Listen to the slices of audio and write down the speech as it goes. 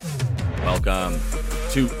welcome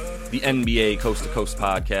to the NBA Coast to Coast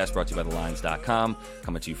podcast brought to you by thelines.com.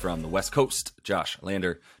 Coming to you from the West Coast, Josh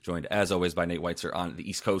Lander, joined as always by Nate Weitzer on the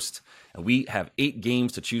East Coast. And we have 8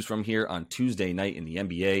 games to choose from here on Tuesday night in the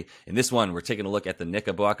NBA. In this one, we're taking a look at the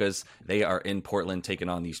Knickerbockers. They are in Portland taking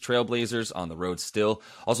on these Trailblazers on the road still.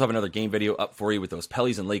 Also have another game video up for you with those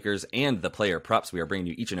Pellies and Lakers and the player props we are bringing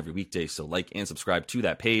you each and every weekday. So like and subscribe to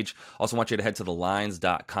that page. Also want you to head to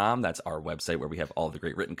thelines.com. That's our website where we have all the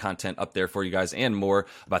great written content up there for you guys and more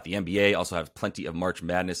about the NBA. Also have plenty of March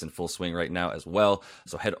Madness in full swing right now as well.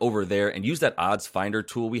 So head over there and use that odds finder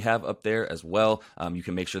tool we have up there as well. You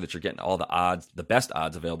can make sure that you're getting all the odds, the best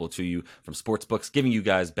odds available to you from sportsbooks, giving you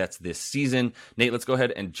guys bets this season. Nate, let's go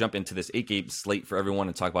ahead and jump into this 8-game slate for everyone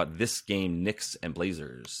and talk about this game, Knicks and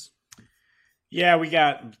Blazers. Yeah, we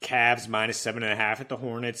got Cavs minus 7.5 at the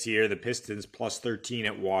Hornets here. The Pistons plus 13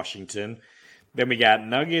 at Washington. Then we got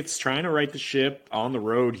Nuggets trying to right the ship on the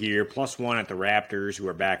road here, plus 1 at the Raptors, who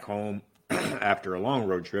are back home after a long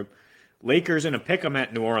road trip. Lakers in a pick'em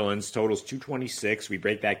at New Orleans, totals 226. We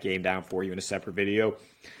break that game down for you in a separate video.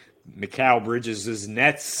 Mikal Bridges'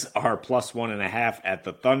 Nets are plus 1.5 at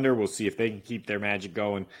the Thunder. We'll see if they can keep their magic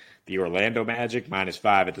going. The Orlando Magic minus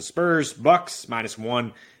 5 at the Spurs. Bucks minus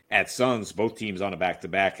 1 at Suns. Both teams on a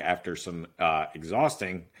back-to-back after some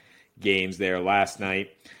exhausting games there last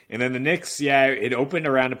night. And then the Knicks, it opened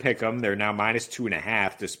around a pick'em. They're now minus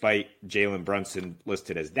 2.5, despite Jalen Brunson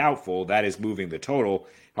listed as doubtful. That is moving the total,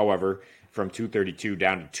 however, from 232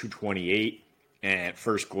 down to 228. And at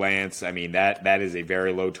first glance, I mean, that is a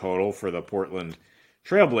very low total for the Portland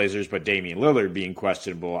Trailblazers, but Damian Lillard being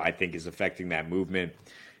questionable, I think, is affecting that movement.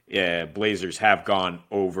 Blazers have gone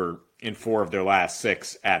over in 4 of their last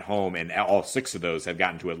 6 at home, and all 6 of those have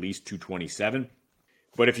gotten to at least 227.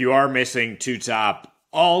 But if you are missing 2 top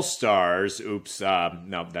all-stars,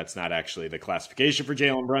 no, that's not actually the classification for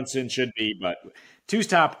Jalen Brunson, should be, but 2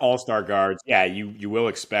 top all-star guards, you will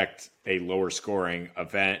expect a lower scoring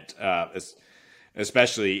event,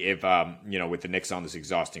 especially if, with the Knicks on this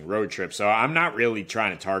exhausting road trip. So I'm not really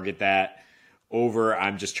trying to target that over.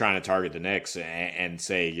 I'm just trying to target the Knicks and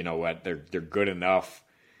say, you know what, they're good enough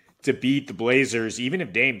to beat the Blazers, even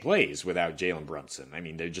if Dame plays without Jalen Brunson. I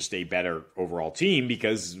mean, they're just a better overall team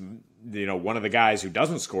because, one of the guys who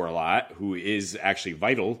doesn't score a lot, who is actually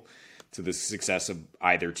vital to the success of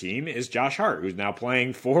either team, is Josh Hart, who's now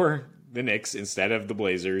playing for the Knicks instead of the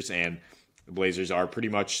Blazers. And the Blazers are pretty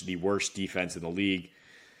much the worst defense in the league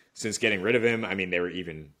since getting rid of him. I mean, they were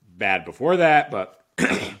even bad before that, but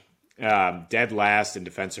dead last in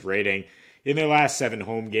defensive rating in their last 7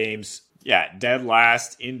 home games. Yeah, dead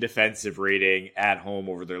last in defensive rating at home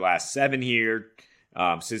over their last 7 here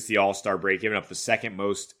since the All-Star break, giving up the 2nd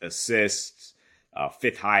most assists,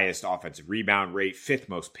 5th highest offensive rebound rate, 5th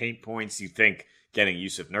most paint points. You think getting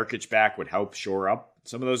Jusuf Nurkic back would help shore up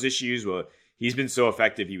some of those issues? Well, he's been so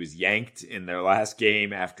effective, he was yanked in their last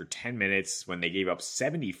game after 10 minutes when they gave up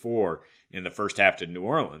 74 in the first half to New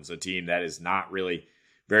Orleans, a team that is not really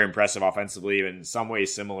very impressive offensively, even in some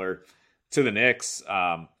ways similar to the Knicks.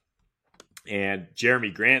 And Jeremy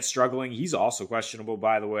Grant struggling. He's also questionable,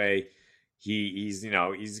 by the way. He's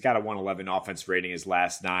got a 111 offense rating his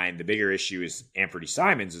last 9. The bigger issue is Anthony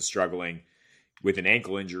Simons is struggling with an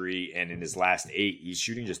ankle injury, and in his last 8, he's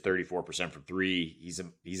shooting just 34% from 3.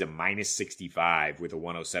 He's a minus 65 with a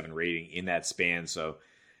 107 rating in that span. So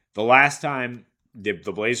the last time the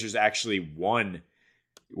Blazers actually won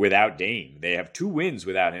without Dame, they have 2 wins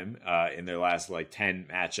without him in their last 10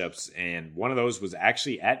 matchups, and one of those was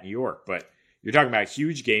actually at New York. But you're talking about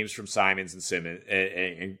huge games from Simons and Simmons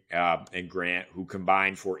and Grant, who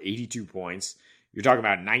combined for 82 points. You're talking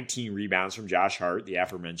about 19 rebounds from Josh Hart, the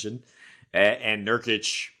aforementioned, and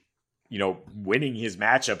Nurkic, winning his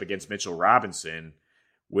matchup against Mitchell Robinson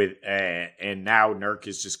and now Nurk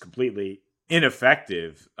is just completely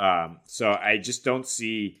ineffective. So I just don't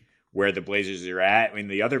see where the Blazers are at. I mean,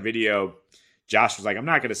 the other video, Josh was like, I'm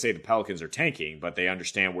not going to say the Pelicans are tanking, but they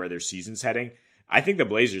understand where their season's heading. I think the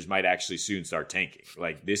Blazers might actually soon start tanking.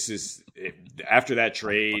 This is after that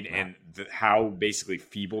trade and how basically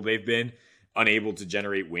feeble they've been, unable to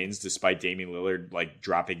generate wins despite Damian Lillard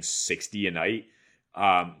dropping 60 a night.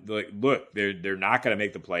 Look, they're not going to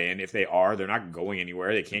make the play in. If they are, they're not going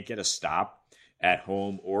anywhere. They can't get a stop at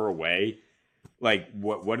home or away.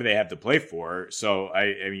 What do they have to play for? So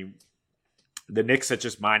I mean, the Knicks at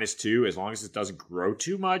just -2, as long as it doesn't grow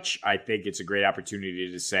too much, I think it's a great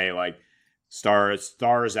opportunity to say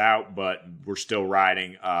stars out, but we're still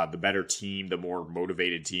riding the better team, the more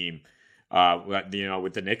motivated team. With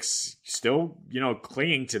the Knicks still,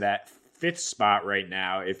 clinging to that 5th spot right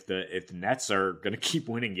now. If the Nets are going to keep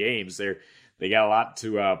winning games, they're they got a lot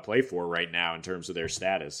to play for right now in terms of their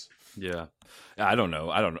status. Yeah. I don't know.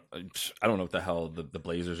 I don't know what the hell the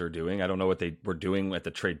Blazers are doing. I don't know what they were doing at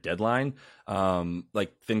the trade deadline.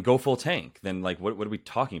 Then go full tank. Then what are we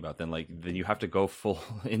talking about? Then you have to go full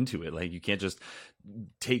into it. Like, you can't just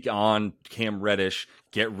take on Cam Reddish,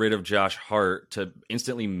 get rid of Josh Hart to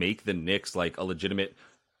instantly make the Knicks like a legitimate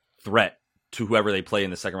threat to whoever they play in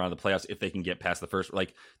the second round of the playoffs if they can get past the first.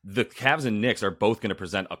 Like, the Cavs and Knicks are both going to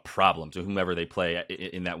present a problem to whomever they play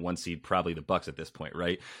in that one seed, probably the Bucks at this point,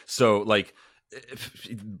 right? So, like,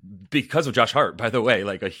 because of Josh Hart, by the way,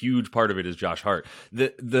 like, a huge part of it is Josh Hart.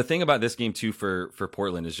 The thing about this game too for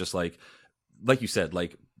Portland is just like you said,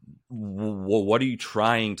 like, what are you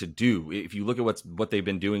trying to do? If you look at what they've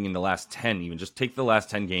been doing in the last 10, even just take the last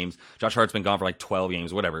 10 games, Josh Hart's been gone for like 12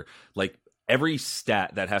 games, whatever. Like, every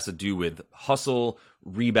stat that has to do with hustle,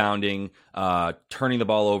 rebounding, turning the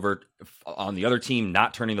ball over on the other team,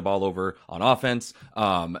 not turning the ball over on offense,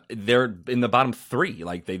 they're in the bottom 3.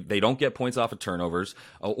 Like, they don't get points off of turnovers,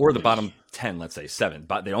 or the bottom 10, let's say 7,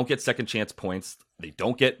 but they don't get second chance points. They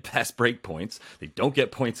don't get fast break points. They don't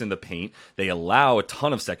get points in the paint. They allow a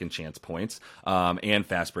ton of second chance points, and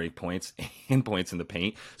fast break points and points in the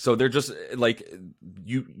paint. So they're just like,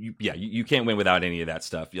 you can't win without any of that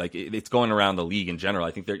stuff. Like, it's going around the league in general.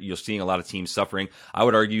 I think you're seeing a lot of teams suffering. I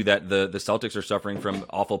would argue that the Celtics are suffering from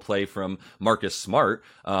awful play from Marcus Smart,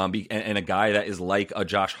 and a guy that is like a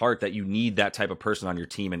Josh Hart, that you need that type of person on your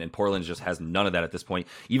team. And Portland just has none of that at this point.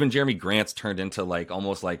 Even Jeremy Grant's turned into like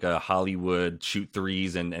almost like a Hollywood shoot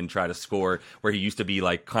threes and try to score, where he used to be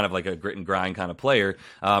like kind of like a grit and grind kind of player.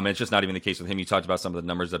 And it's just not even the case with him. You talked about some of the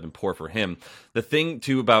numbers that have been poor for him. The thing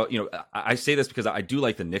too about, I say this because I do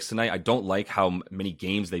like the Knicks tonight. I don't like how many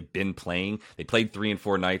games they've been playing. They played 3 and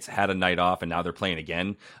 4 nights, had a night off, and now they're playing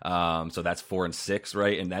again. So that's 4 and 6,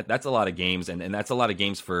 right? And that's a lot of games. And that's a lot of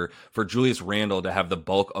games for Julius Randle to have the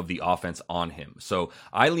bulk of the offense on him. So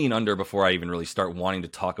I lean under before I even really start wanting to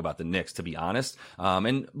talk about the Knicks, to be honest.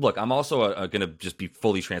 And look, I'm also going to just be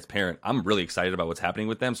fully transparent. I'm really excited about what's happening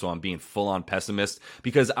with them, so I'm being full-on pessimist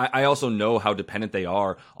because I also know how dependent they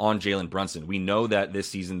are on Jalen Brunson. We know that this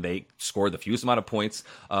season they scored the fewest amount of points,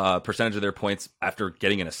 percentage of their points after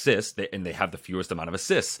getting an assist, and they have the fewest amount of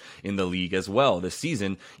assists in the league as well this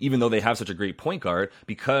season, even though they have such a great point guard,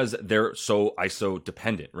 because they're so ISO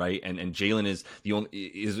dependent, right? And Jalen is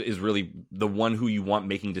is really the one who you want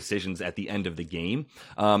making decisions at the end of the game.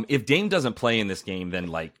 If Dame doesn't play in this game, then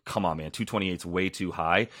like, come on, man, 228 is way too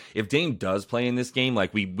high. If Dame does play in this game,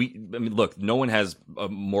 like I mean, look, no one has a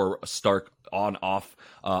more stark on-off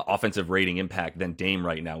offensive rating impact than Dame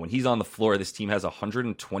right now. When he's on the floor, this team has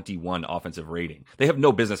 121 offensive rating. They have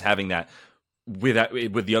no business having that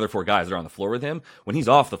with the other 4 guys that are on the floor with him. When he's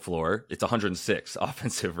off the floor, it's 106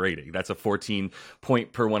 offensive rating. That's a 14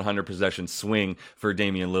 point per 100 possession swing for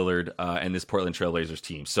Damian Lillard and this Portland Trailblazers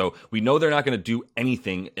team. So we know they're not going to do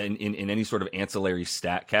anything in any sort of ancillary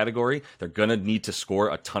stat category. They're going to need to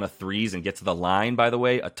score a ton of threes and get to the line, by the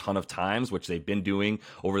way, a ton of times, which they've been doing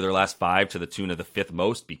over their last 5 to the tune of the 5th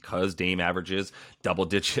most, because Dame averages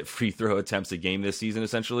double-digit free throw attempts a game this season,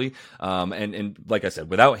 essentially. And like I said,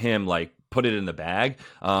 without him, like, put it in the bag.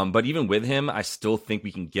 But even with him, I still think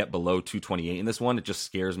we can get below 228 in this one. It just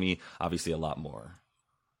scares me, obviously, a lot more.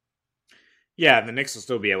 Yeah, the Knicks will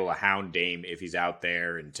still be able to hound Dame if he's out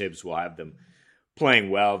there, and Tibbs will have them playing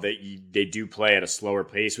well. They do play at a slower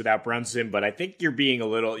pace without Brunson, but I think you're being a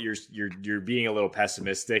little being a little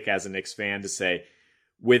pessimistic as a Knicks fan to say,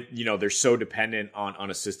 with they're so dependent on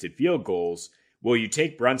unassisted field goals. Well, you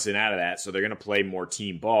take Brunson out of that, so they're going to play more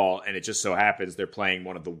team ball, and it just so happens they're playing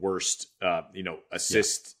one of the worst,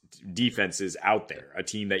 assist defenses out there. A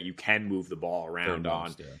team that you can move the ball around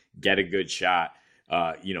on, get a good shot,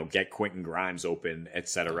 get Quentin Grimes open,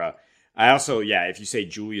 etc. I also, if you say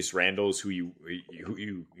Julius Randle's who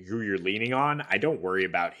you're leaning on, I don't worry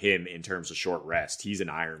about him in terms of short rest. He's an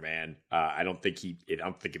Iron Man. I don't think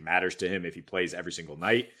it matters to him if he plays every single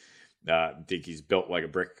night. I think he's built like a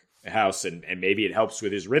brick house, and maybe it helps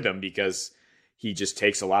with his rhythm because he just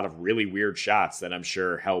takes a lot of really weird shots that I'm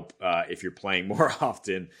sure help if you're playing more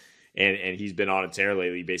often. And he's been on a tear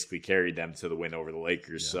lately, basically carried them to the win over the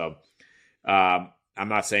Lakers. Yeah. So I'm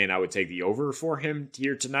not saying I would take the over for him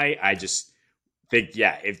here tonight. I just think,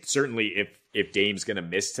 if Dame's going to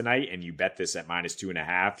miss tonight and you bet this at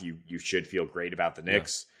 -2.5, you should feel great about the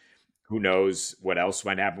Knicks. Yeah. Who knows what else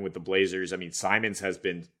might happen with the Blazers? I mean, Simons has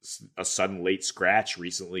been a sudden late scratch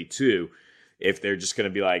recently, too. If they're just going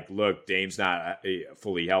to be like, look, Dame's not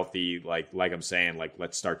fully healthy, like I'm saying, like,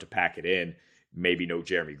 let's start to pack it in. Maybe no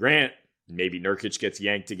Jeremy Grant, Maybe Nurkic gets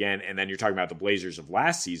yanked again. And then you're talking about the Blazers of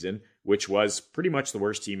last season, which was pretty much the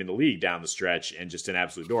worst team in the league down the stretch and just an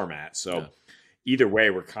absolute doormat. So either way,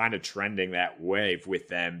 we're kind of trending that way with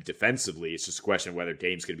them defensively. It's just a question of whether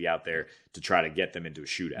Dame's going to be out there to try to get them into a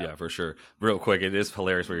shootout. Yeah, for sure. Real quick, it is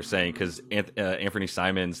hilarious what you're saying because Anthony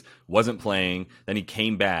Simons wasn't playing. Then he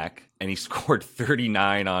came back and he scored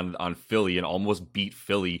 39 on Philly and almost beat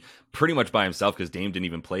Philly pretty much by himself because Dame didn't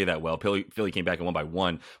even play that well. Philly came back and won by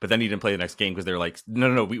 1, but then he didn't play the next game because they're like,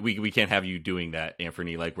 no, we can't have you doing that,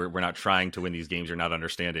 Anthony. Like we're not trying to win these games. You're not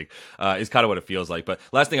understanding. Is kind of what it feels like. But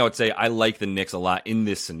last thing I would say, I like the Knicks a lot in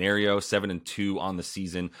this scenario. 7-2 on the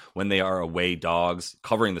season when they are away dogs,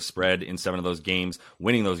 covering the spread in 7 of those games,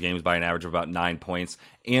 winning those games by an average of about 9 points,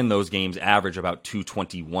 and those games average about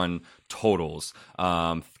 221 totals,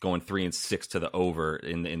 going 3-6 to the over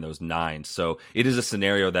in those 9. So it is a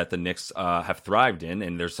scenario that the Knicks have thrived in,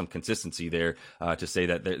 and there's some consistency there to say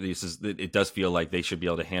that it does feel like they should be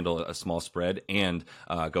able to handle a small spread and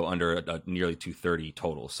go under a nearly 230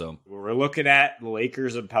 total. So we're looking at the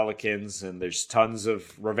Lakers and Pelicans, and there's tons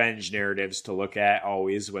of revenge narratives to look at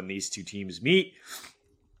always when these two teams meet,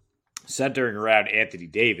 centering around Anthony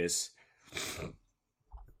Davis,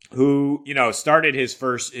 who, started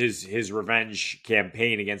his revenge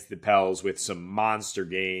campaign against the Pels with some monster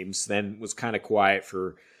games, then was kind of quiet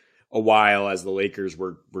for a while as the Lakers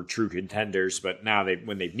were true contenders. But now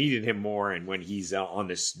when they've needed him more and when he's on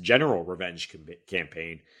this general revenge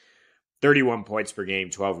campaign, 31 points per game,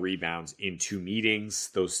 12 rebounds in 2 meetings.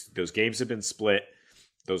 Those games have been split.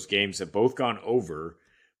 Those games have both gone over,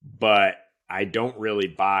 but I don't really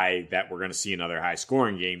buy that we're going to see another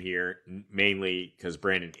high-scoring game here, mainly because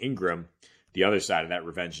Brandon Ingram, the other side of that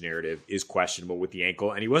revenge narrative, is questionable with the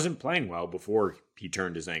ankle, and he wasn't playing well before he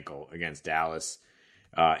turned his ankle against Dallas.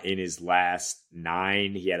 In his last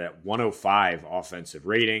 9, he had a 105 offensive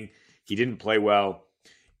rating. He didn't play well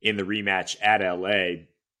in the rematch at LA,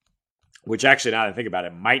 which actually, now that I think about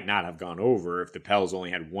it, might not have gone over if the Pels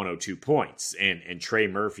only had 102 points. And Trey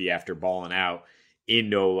Murphy, after balling out in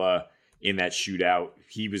NOLA in that shootout,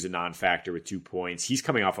 he was a non-factor with 2 points. He's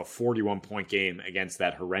coming off a 41-point game against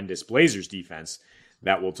that horrendous Blazers defense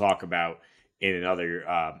that we'll talk about in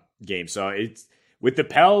another game. So it's with the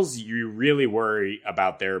Pels, you really worry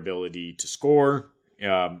about their ability to score.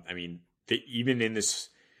 Even in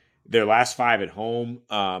their last 5 at home,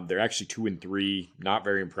 they're actually 2-3, not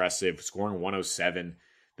very impressive, scoring 107.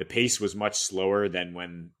 The pace was much slower than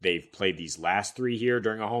when they've played these last 3 here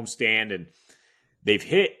during a homestand, and they've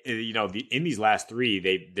hit, in these last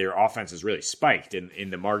 3, their offense has really spiked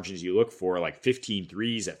in the margins you look for, like 15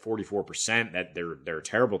 threes at 44%. That they're a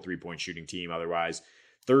terrible 3-point shooting team otherwise.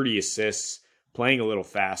 30 assists, playing a little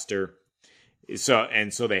faster. So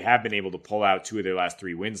they have been able to pull out 2 of their last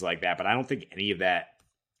 3 wins like that. But I don't think any of that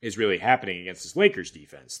is really happening against this Lakers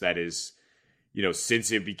defense. That is,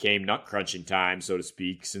 since it became nut crunching time, so to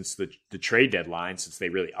speak, since the trade deadline, since they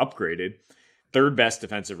really upgraded. 3rd best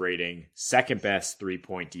defensive rating, 2nd best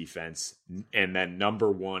 3-point defense, and then number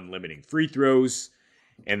 1 limiting free throws.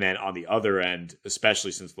 And then on the other end,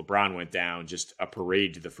 especially since LeBron went down, just a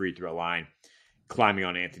parade to the free throw line, climbing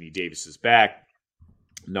on Anthony Davis's back.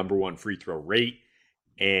 Number 1 free throw rate.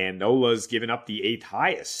 And NOLA's given up the 8th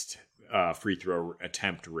highest free throw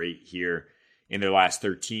attempt rate here in their last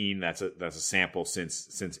 13. That's a sample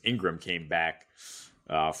since Ingram came back,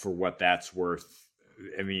 for what that's worth.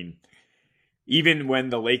 I mean, even when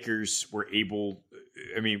the Lakers were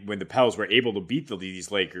when the Pels were able to beat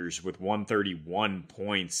these Lakers with 131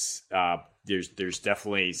 points, there's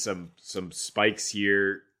definitely some spikes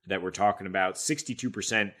here that we're talking about.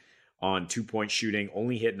 62% on 2-point shooting,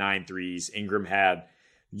 only hit 9 threes. Ingram had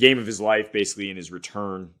the game of his life basically in his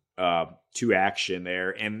return to action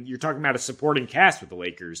there. And you're talking about a supporting cast with the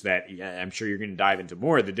Lakers that I'm sure you're going to dive into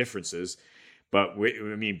more of the differences. But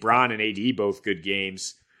Bron and AD, both good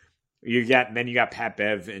games. You got Pat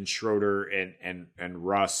Bev and Schroeder and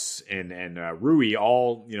Russ and Rui,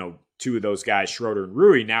 all 2 of those guys, Schroeder and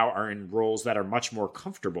Rui, now are in roles that are much more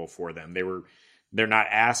comfortable for them. They're not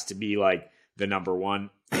asked to be like the number 1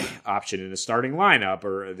 option in the starting lineup,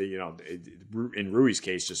 or in Rui's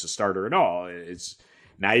case, just a starter at all. It's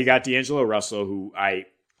now you got D'Angelo Russell, who I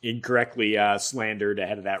incorrectly slandered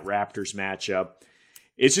ahead of that Raptors matchup.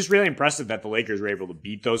 It's just really impressive that the Lakers were able to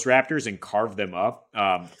beat those Raptors and carve them up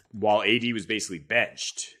while AD was basically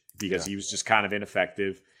benched because he was just kind of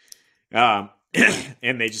ineffective. And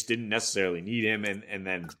they just didn't necessarily need him. Now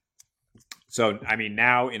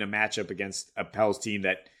in a matchup against a Pels team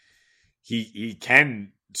that he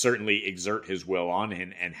can certainly exert his will on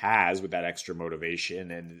and has with that extra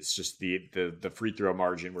motivation. And it's just the free throw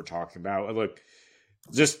margin we're talking about. Look,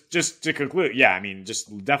 Just to conclude, yeah, I mean,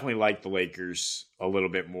 just definitely like the Lakers a little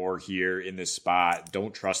bit more here in this spot.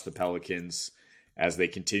 Don't trust the Pelicans as they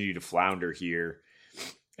continue to flounder here,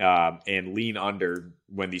 and lean under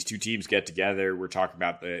when these two teams get together. We're talking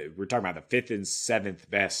about the fifth and seventh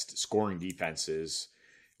best scoring defenses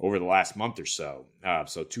over the last month or so.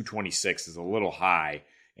 So 226 is a little high,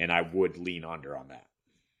 and I would lean under on that.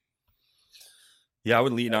 Yeah, I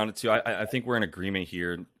would lean on it too. I think we're in agreement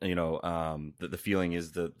here. The feeling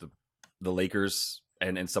is the Lakers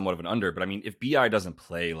and somewhat of an under. But I mean, if BI doesn't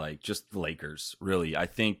play, like just the Lakers, really, I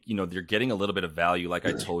think they're getting a little bit of value, like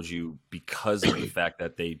I told you, because of the fact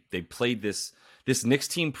that they played this Knicks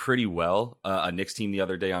team pretty well. A Knicks team the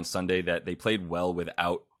other day on Sunday that they played well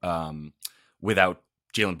without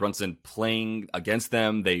Jalen Brunson playing against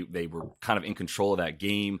them. They were kind of in control of that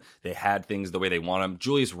game. They had things the way they want them.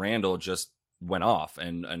 Julius Randle just went off,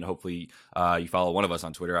 and hopefully you follow one of us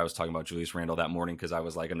on Twitter. I was talking about Julius Randle that morning because I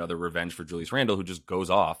was like, another revenge for Julius Randle, who just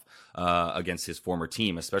goes off against his former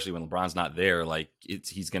team, especially when LeBron's not there. Like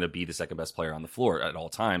he's going to be the second best player on the floor at all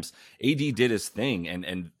times. AD did his thing,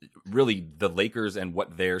 and really the Lakers and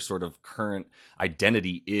what their sort of current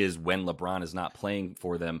identity is when LeBron is not playing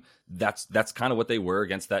for them. That's kind of what they were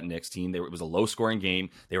against that Knicks team. It was a low scoring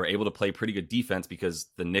game. They were able to play pretty good defense because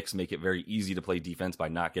the Knicks make it very easy to play defense by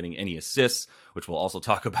not getting any assists, which we'll also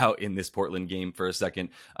talk about in this Portland game for a second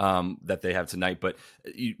that they have tonight. But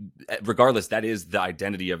regardless, that is the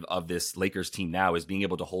identity of this Lakers team now, is being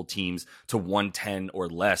able to hold teams to 110 or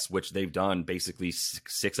less, which they've done basically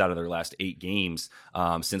 6 out of their last 8 games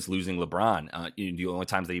since losing LeBron. The only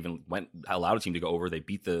times they even allowed a team to go over, they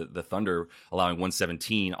beat the Thunder, allowing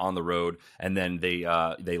 117 on the road, and then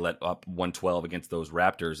they let up 112 against those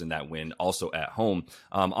Raptors in that win, also at home.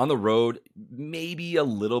 On the road, maybe a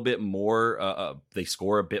little bit more. They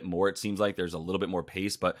score a bit more. It seems like there's a little bit more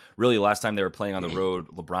pace, but really last time they were playing on the road,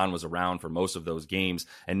 LeBron was around for most of those games,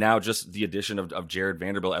 and now just the addition of Jared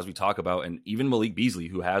Vanderbilt, as we talk about, and even Malik Beasley,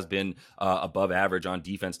 who has been above average on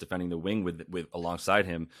defense defending the wing with alongside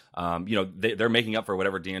him. They're making up for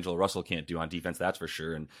whatever D'Angelo Russell can't do on defense, that's for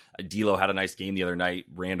sure. And D'Lo had a nice game the other night,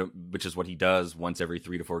 which is what he does once every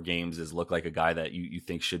 3 to 4 games, is look like a guy that you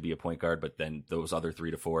think should be a point guard, but then those other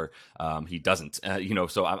 3 to 4 he doesn't.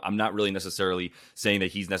 So I'm not really necessarily saying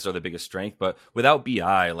that he's necessarily the biggest strength, but without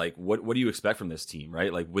BI, like what do you expect from this team,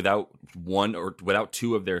 right? Like without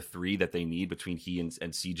 2 of their 3 that they need between he and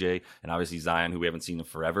CJ, and obviously Zion, who we haven't seen in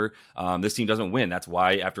forever, this team doesn't win. That's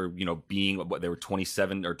why after being what they were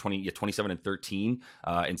 27 and 13,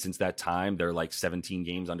 and since that time they're like 17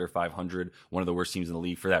 games under 500, one of the worst teams in the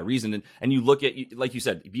league for that reason. And you look at, like you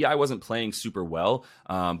said, BI wasn't playing super well,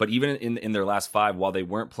 but even in their last 5, while they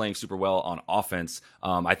weren't playing super well on offense,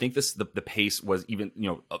 I think the pace was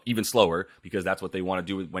even slower, because that's what they want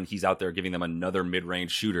to do when he's out there giving them another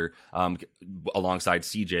mid-range shooter alongside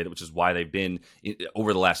CJ, which is why they've been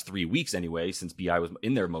over the last 3 weeks anyway, since BI was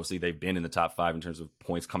in there mostly, they've been in the top 5 in terms of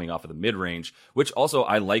points coming off of the mid-range, which also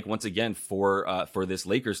I like once again for this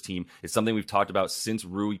Lakers team. It's something we've talked about since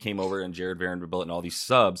Rui came over and Jared Vanderbilt and all these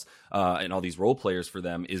subs and all these role players for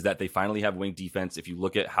them, is that they finally have wing defense. If you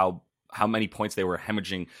look at how many points they were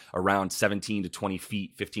hemorrhaging around 17 to 20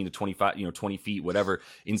 feet, 15 to 25, 20 feet, whatever,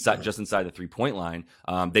 just inside the 3-point line.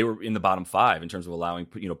 They were in the bottom 5 in terms of allowing,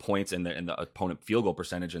 points and the opponent field goal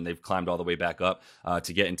percentage. And they've climbed all the way back up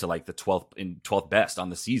to get into like the 12th best on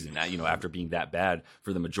the season, after being that bad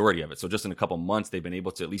for the majority of it. So just in a couple months, they've been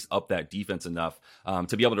able to at least up that defense enough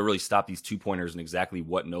to be able to really stop these 2-pointers and exactly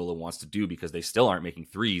what Nola wants to do, because they still aren't making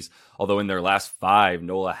threes. Although in their last 5,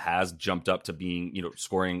 Nola has jumped up to being,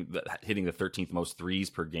 hitting the 13th most threes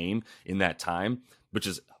per game in that time, which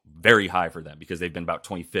is very high for them because they've been about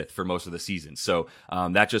 25th for most of the season. So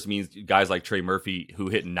that just means guys like Trey Murphy, who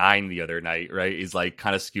hit 9 the other night, right, is like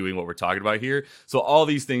kind of skewing what we're talking about here. So all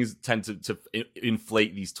these things tend to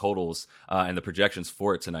inflate these totals and the projections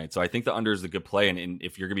for it tonight. So I think the under is a good play. And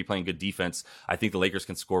if you're going to be playing good defense, I think the Lakers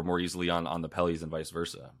can score more easily on the Pellies and vice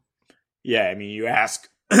versa. Yeah, I mean, you ask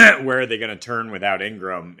where are they going to turn without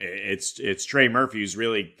Ingram? It's Trey Murphy, who's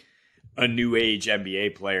really a new age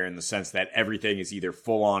NBA player in the sense that everything is either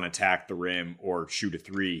full on attack the rim or shoot a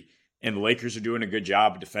 3. And the Lakers are doing a good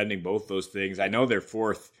job of defending both those things. I know they're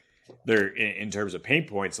 4th in terms of paint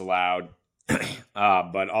points allowed,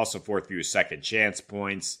 but also 4th fewest second chance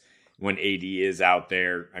points when AD is out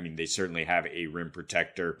there. I mean, they certainly have a rim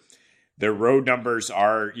protector. Their road numbers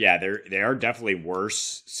are, they are definitely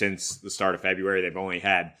worse since the start of February. They've only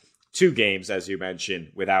had 2 games, as you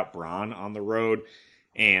mentioned, without Bron on the road.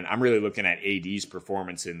 And I'm really looking at AD's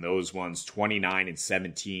performance in those ones, 29 and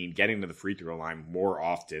 17, getting to the free throw line more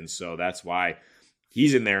often. So that's why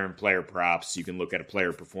he's in there in player props. You can look at a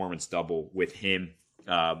player performance double with him,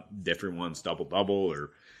 different ones, double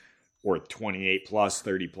or 28 plus,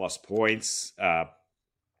 30 plus points.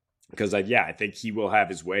 Because I think he will have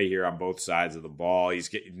his way here on both sides of the ball. He's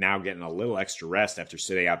now getting a little extra rest after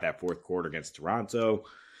sitting out that fourth quarter against Toronto.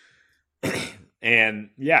 And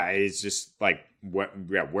it's just like,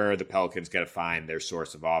 where are the Pelicans going to find their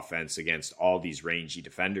source of offense against all these rangy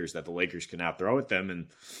defenders that the Lakers can now throw at them,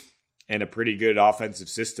 and a pretty good offensive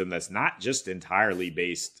system that's not just entirely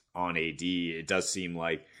based on AD. It does seem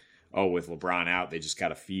like, with LeBron out, they just got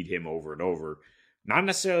to feed him over and over. Not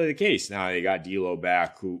necessarily the case. Now they got D'Lo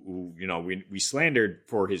back, who we slandered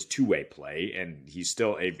for his two-way play, and he's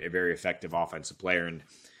still a very effective offensive player, and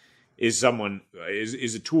is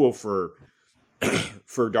a tool for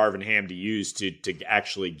Darvin Ham to use to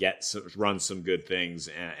actually run some good things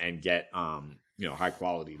and get high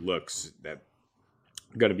quality looks. That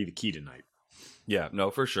going to be the key tonight. Yeah,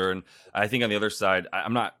 no, for sure. And I think on the other side,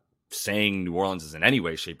 I'm not saying New Orleans is in any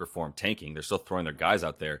way, shape, or form tanking. They're still throwing their guys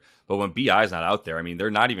out there. But when BI is not out there, I mean, they're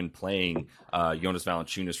not even playing Jonas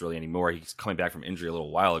Valanciunas really anymore. He's coming back from injury a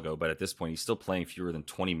little while ago, but at this point, he's still playing fewer than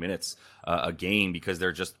 20 minutes a game because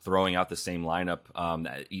they're just throwing out the same lineup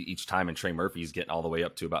each time. And Trey Murphy's getting all the way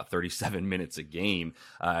up to about 37 minutes a game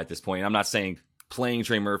at this point. And I'm not saying playing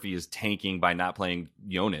Trey Murphy is tanking by not playing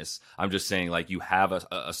Jonas. I'm just saying, like, you have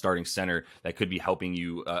a starting center that could be helping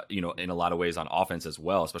you, in a lot of ways on offense as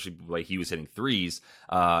well, especially the way he was hitting threes.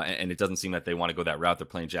 And it doesn't seem that they want to go that route. They're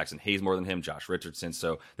playing Jackson Hayes more than him, Josh Richardson.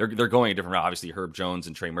 So they're going a different route. Obviously, Herb Jones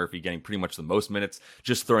and Trey Murphy getting pretty much the most minutes,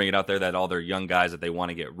 just throwing it out there that all their young guys that they want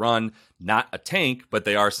to get run, not a tank, but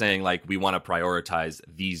they are saying, like, we want to prioritize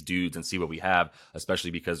these dudes and see what we have,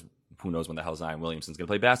 especially because who knows when the hell Zion Williamson's going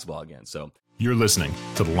to play basketball again. So you're listening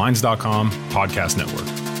to the Lines.com podcast network.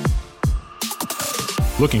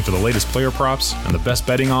 Looking for the latest player props and the best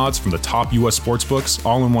betting odds from the top U.S. sportsbooks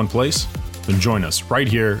all in one place? Then join us right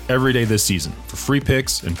here every day this season for free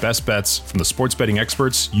picks and best bets from the sports betting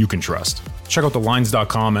experts you can trust. Check out the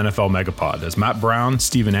Lines.com NFL Megapod as Matt Brown,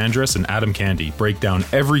 Steven Andress, and Adam Candy break down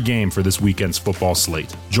every game for this weekend's football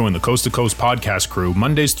slate. Join the Coast to Coast podcast crew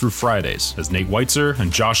Mondays through Fridays as Nate Weitzer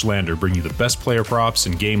and Josh Lander bring you the best player props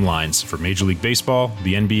and game lines for Major League Baseball,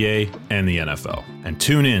 the NBA, and the NFL. And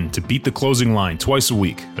tune in to Beat the Closing Line twice a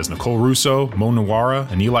week as Nicole Russo, Mo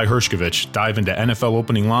Nawara, and Eli Hershkovich dive into NFL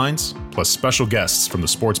opening lines, plus special guests from the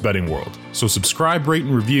sports betting world. So subscribe, rate,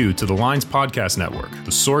 and review to the Lines Podcast Network,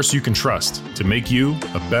 the source you can trust to make you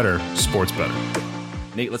a better sports bettor.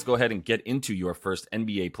 Nate, let's go ahead and get into your first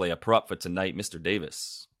NBA player prop for tonight, Mr.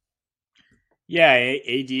 Davis. Yeah,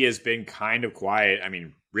 AD has been kind of quiet. I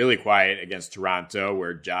mean, really quiet against Toronto,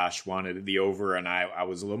 where Josh wanted the over, and I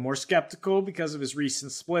was a little more skeptical because of his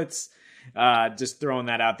recent splits. Just throwing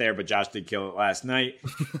that out there, but Josh did kill it last night.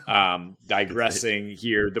 Digressing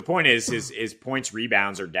here. The point is his points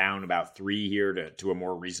rebounds are down about 3 here to a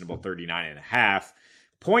more reasonable 39.5.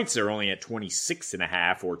 Points are only at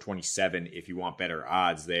 26.5 or 27 if you want better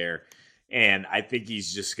odds there. And I think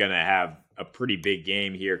he's just going to have a pretty big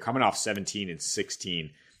game here, coming off 17 and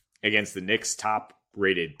 16 against the Knicks'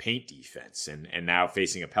 top-rated paint defense, and now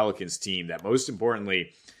facing a Pelicans team that, most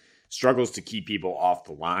importantly, struggles to keep people off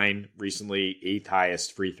the line recently, 8th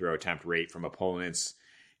highest free throw attempt rate from opponents.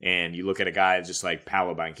 And you look at a guy just like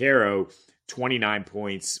Paolo Banchero, 29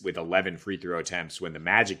 points with 11 free throw attempts when the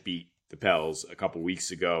Magic beat the Pels a couple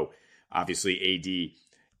weeks ago. Obviously, AD,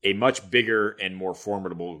 a much bigger and more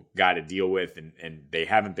formidable guy to deal with, and they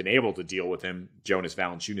haven't been able to deal with him, Jonas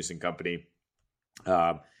Valanciunas and company.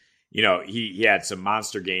 He had some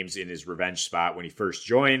monster games in his revenge spot when he first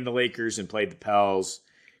joined the Lakers and played the Pels.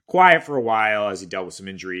 Quiet for a while as he dealt with some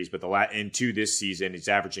injuries, but into this season, he's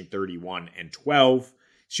averaging 31 and 12,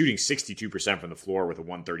 shooting 62% from the floor with a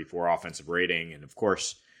 134 offensive rating. And of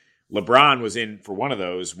course, LeBron was in for one of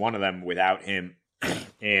them without him,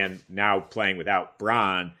 and now playing without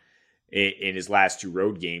Bron in his last 2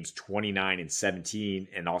 road games, 29 and 17,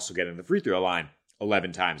 and also getting the free throw line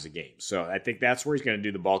 11 times a game. So I think that's where he's going to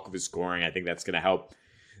do the bulk of his scoring. I think that's going to help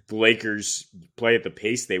the Lakers play at the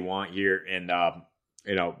pace they want here. And,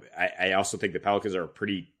 I also think the Pelicans are a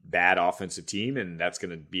pretty bad offensive team, and that's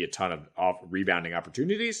going to be a ton of rebounding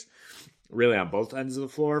opportunities, really on both ends of the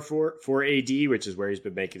floor for AD, which is where he's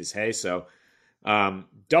been making his hay. So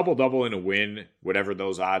double in a win, whatever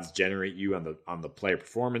those odds generate you on the player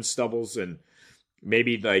performance doubles, and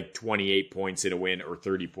maybe like 28 points in a win or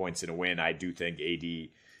 30 points in a win. I do think AD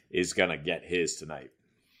is going to get his tonight.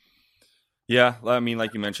 Yeah, I mean,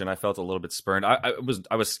 like you mentioned, I felt a little bit spurned. I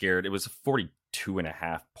was scared. It was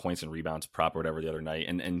 42.5 points and rebounds prop or whatever the other night,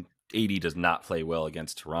 and AD does not play well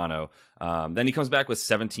against Toronto. Then he comes back with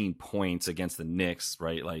 17 points against the Knicks,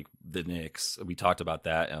 right? Like the Knicks, we talked about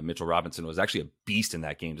that. Mitchell Robinson was actually a beast in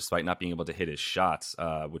that game, despite not being able to hit his shots,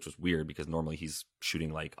 which was weird because normally he's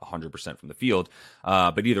shooting like 100% from the field.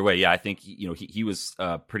 But either way, yeah, I think he was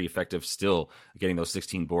pretty effective still getting those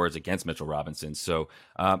 16 boards against Mitchell Robinson. So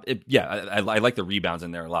I like the rebounds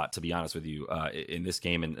in there a lot, to be honest with you, in this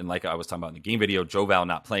game. And like I was talking about in the game video, Joe Val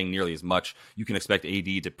not playing nearly as much. You can expect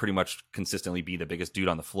AD to pretty much consistently be the biggest dude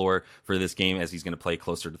on the floor for this game, as he's going to play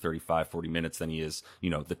closer to 35, 40 minutes than he is,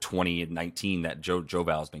 the 20 and 19 that Joe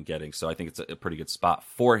Val has been getting. So I think it's a pretty good spot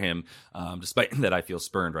for him, despite that I feel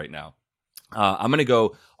spurned right now. I'm going to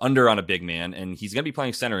go under on a big man, and he's going to be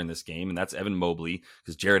playing center in this game, and that's Evan Mobley,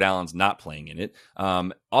 because Jared Allen's not playing in it.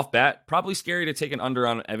 Off bat, probably scary to take an under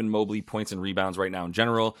on Evan Mobley points and rebounds right now in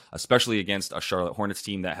general, especially against a Charlotte Hornets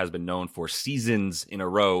team that has been known for seasons in a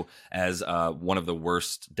row as one of the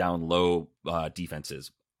worst down low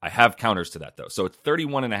defenses. I have counters to that, though. So it's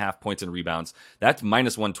 31.5 points and rebounds. That's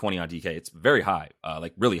minus 120 on DK. It's very high,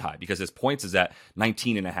 like really high, because his points is at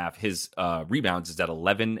 19.5. His rebounds is at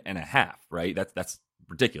 11.5, right? That's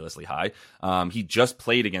ridiculously high. He just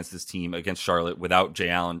played against this team, against Charlotte, without Jay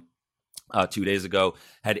Allen 2 days ago,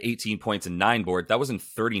 had 18 points and 9 boards. That was in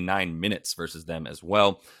 39 minutes versus them as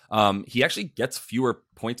well. He actually gets fewer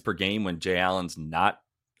points per game when Jay Allen's not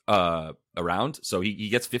around, so he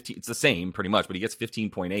gets 15. It's the same pretty much, but he gets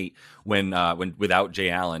 15.8 when without Jay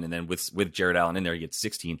Allen, and then with Jared Allen in there, he gets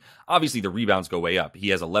 16. Obviously, the rebounds go way up. He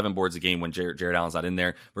has 11 boards a game when Jared Allen's not in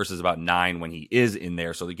there, versus about 9 when he is in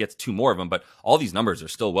there. So he gets 2 more of them, but all these numbers are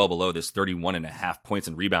still well below this 31.5 points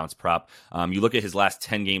and rebounds prop. You look at his last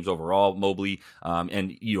 10 games overall, Mobley,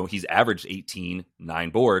 and he's averaged 18, 9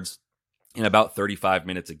 boards in about 35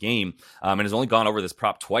 minutes a game, and has only gone over this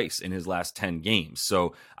prop twice in his last 10 games.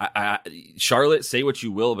 So Charlotte, say what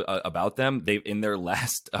you will about them, they've in their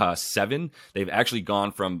last 7, they've actually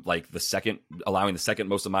gone from like allowing the second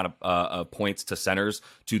most amount of points to centers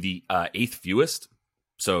to the 8th fewest.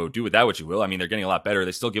 So do with that what you will. I mean, they're getting a lot better.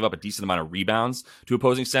 They still give up a decent amount of rebounds to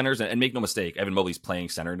opposing centers. And make no mistake, Evan Mobley's playing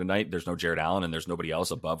center tonight. There's no Jared Allen, and there's nobody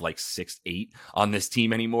else above like 6'8" on this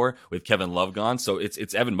team anymore with Kevin Love gone. So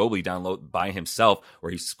it's Evan Mobley down low by himself,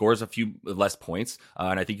 where he scores a few less points.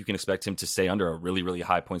 And I think you can expect him to stay under a really, really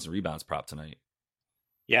high points and rebounds prop tonight.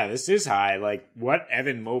 Yeah, this is high. Like, what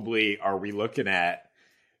Evan Mobley are we looking at?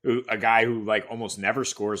 A guy who like almost never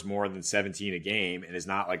scores more than 17 a game and is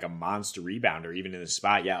not like a monster rebounder, even in the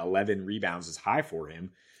spot. Yeah, 11 rebounds is high for him.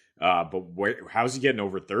 But how's he getting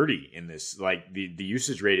over 30 in this? Like the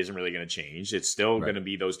usage rate isn't really going to change. It's still going to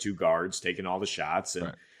be those 2 guards taking all the shots.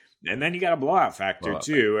 And then you got a blowout factor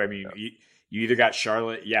too. I mean, you either got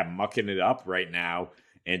Charlotte, mucking it up right now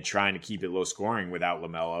and trying to keep it low scoring without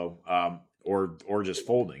LaMelo, or just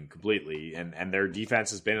folding completely. And their defense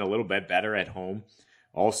has been a little bit better at home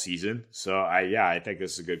all season. So I think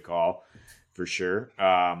this is a good call for sure.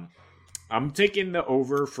 I'm taking the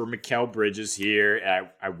over for Mikal Bridges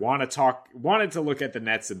here. I wanted to look at the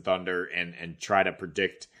Nets and Thunder and try to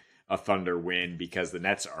predict a Thunder win, because the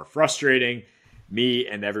Nets are frustrating me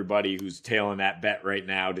and everybody who's tailing that bet right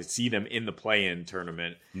now to see them in the play-in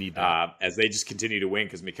tournament as they just continue to win,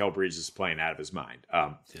 because Mikal Bridges is playing out of his mind.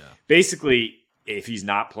 Basically, if he's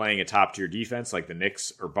not playing a top-tier defense like the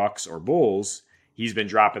Knicks or Bucks or Bulls, he's been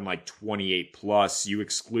dropping like 28 plus. You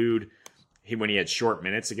exclude him when he had short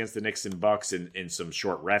minutes against the Knicks and Bucks in some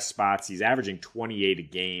short rest spots. He's averaging 28 a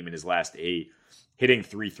game in his last 8, hitting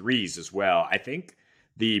 3 threes as well. I think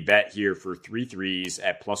the bet here for 3 threes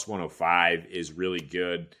at plus 105 is really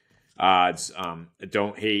good odds.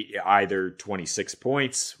 Don't hate either 26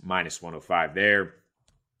 points, minus 105 there.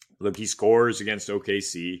 Look, he scores against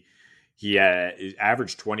OKC. He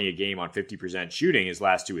averaged 20 a game on 50% shooting his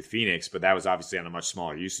last 2 with Phoenix, but that was obviously on a much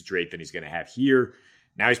smaller usage rate than he's going to have here.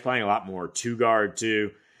 Now he's playing a lot more 2-guard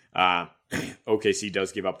too. OKC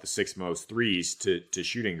does give up the 6th most threes to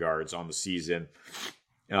shooting guards on the season.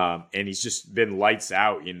 And he's just been lights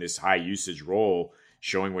out in this high usage role,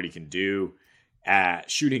 showing what he can do.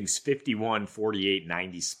 Shooting's 51, 48,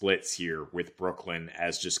 90 splits here with Brooklyn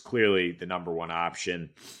as just clearly the number 1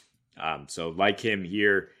 option. So like him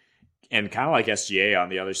here. And kind of like SGA on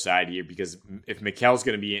the other side here, because if Mikal's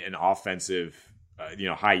going to be an offensive,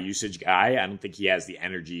 high usage guy, I don't think he has the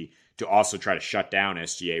energy to also try to shut down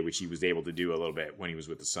SGA, which he was able to do a little bit when he was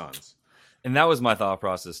with the Suns. And that was my thought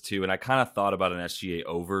process too. And I kind of thought about an SGA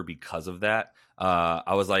over because of that.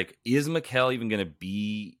 I was like, is Mikal even going to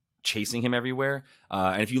be chasing him everywhere.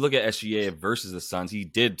 And if you look at SGA versus the Suns, he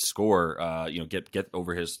did score, get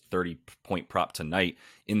over his 30-point prop tonight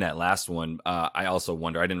in that last one. I also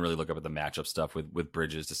wonder, I didn't really look up at the matchup stuff with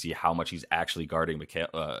Bridges to see how much he's actually guarding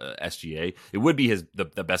SGA. It would be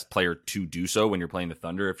the best player to do so when you're playing the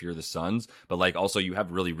Thunder if you're the Suns, but like also you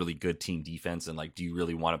have really, really good team defense, and like, do you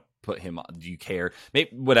really want to put him, do you care? Maybe,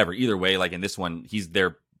 whatever, either way, like in this one, he's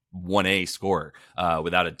their 1A scorer,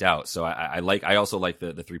 without a doubt. So I also like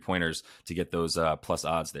the 3-pointers to get those plus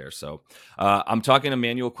odds there. So I'm talking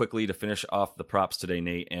Emmanuel quickly to finish off the props today,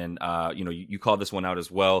 Nate. And you called this one out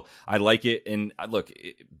as well. I like it. And look,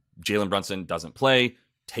 Jalen Brunson doesn't play.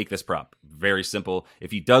 Take this prop. Very simple. If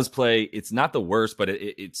he does play, it's not the worst, but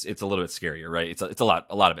it's a little bit scorier, right? It's a lot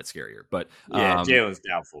of it scarier. But Jalen's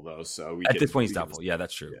doubtful though, so at this point he's doubtful. Yeah,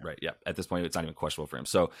 that's true. Yeah. Right. Yeah. At this point, it's not even questionable for him.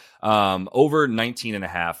 So over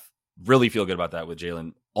 19.5. Really feel good about that with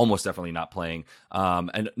Jalen almost definitely not playing.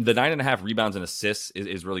 And the 9.5 rebounds and assists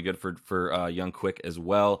is really good for young Quick as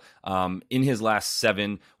well. In his last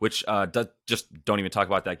 7, which just don't even talk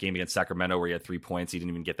about that game against Sacramento where he had 3 points. He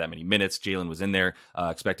didn't even get that many minutes. Jalen was in there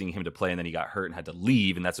expecting him to play, and then he got hurt and had to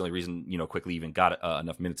leave. And that's the only reason, Quickly even got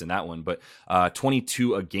enough minutes in that one. But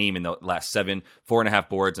 22 a game in the last 7, 4.5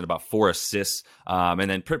 boards and about 4 assists. And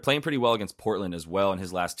then playing pretty well against Portland as well in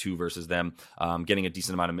his last 2 versus them, getting a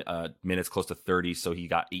decent amount of minutes, close to 30. So he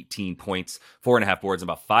got 18 points, 4.5 boards, and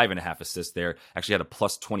about 5.5 assists there. Actually had a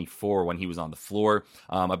plus 24 when he was on the floor.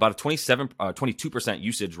 About a 22%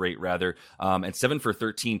 usage rate rather, and 7 for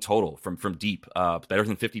 13 total from deep, better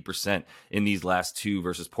than 50% in these last 2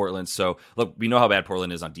 versus Portland. So look, we know how bad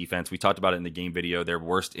Portland is on defense. We talked about it in the game video. They're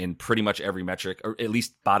worst in pretty much every metric, or at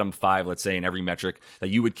least bottom 5, let's say, in every metric that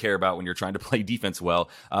you would care about when you're trying to play defense well.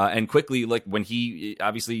 And Quickly, like when he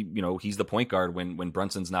obviously, he's the point guard when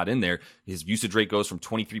Brunson's not in there, his usage rate goes from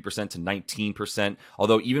 23% to 19%.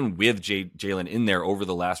 Although even with Jalen in there over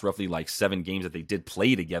the last roughly like 7 games that they did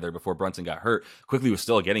play together before Brunson got hurt, Quickly was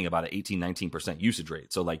still getting about an 18-19% usage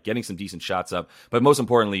rate. So like getting some decent shots up. But most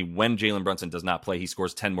importantly, when Jalen Brunson does not play, he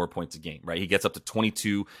scores 10 more points a game, right? He gets up to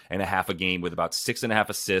 22.5 a game with about 6.5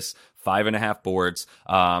 assists, 5.5 boards,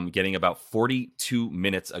 getting about 42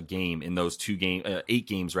 minutes a game in those 8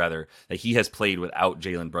 games rather, that he has played without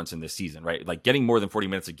Jalen Brunson this season, right? Like getting more than 40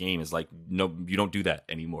 minutes a game is like, no, you don't do that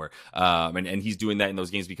anymore. And he's doing that in those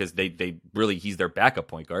games because they really, he's their backup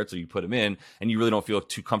point guard. So you put him in and you really don't feel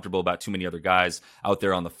too comfortable about too many other guys out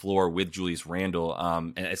there on the floor with Julius Randle.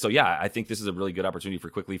 And so, yeah, I think this is a really good opportunity for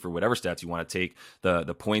Quickly for whatever stats you want to take.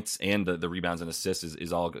 The points and the rebounds and assists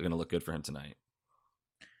is all going to look good for him tonight.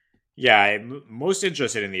 Yeah, I'm most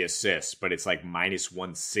interested in the assists, but it's like minus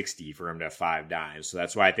 160 for him to have 5 dimes. So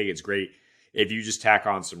that's why I think it's great if you just tack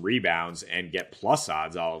on some rebounds and get plus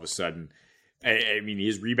odds all of a sudden. I mean,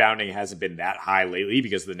 his rebounding hasn't been that high lately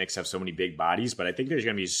because the Knicks have so many big bodies, but I think there's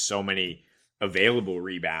going to be so many available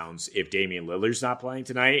rebounds if Damian Lillard's not playing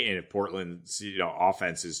tonight and if Portland's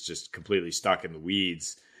offense is just completely stuck in the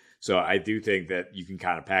weeds. So I do think that you can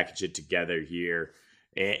kind of package it together here.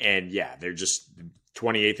 And yeah, they're just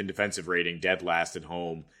 28th in defensive rating, dead last at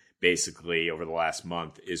home, basically, over the last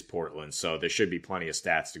month is Portland. So there should be plenty of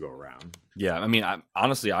stats to go around. Yeah, I mean,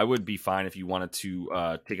 honestly, I would be fine if you wanted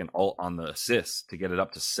to take an alt on the assists to get it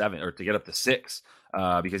up to 7 or to get up to 6.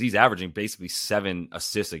 Because he's averaging basically 7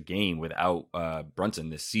 assists a game without Brunson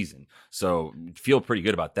this season. So feel pretty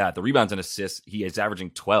good about that. The rebounds and assists, he is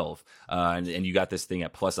averaging 12. And you got this thing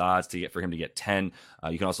at plus odds for him to get 10.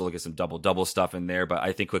 You can also look at some double-double stuff in there, but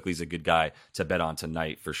I think Quickly's a good guy to bet on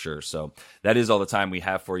tonight for sure. So that is all the time we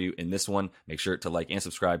have for you in this one. Make sure to like and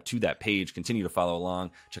subscribe to that page. Continue to follow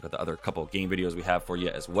along. Check out the other couple of game videos we have for you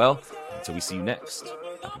as well. Until we see you next.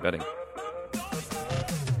 Happy betting.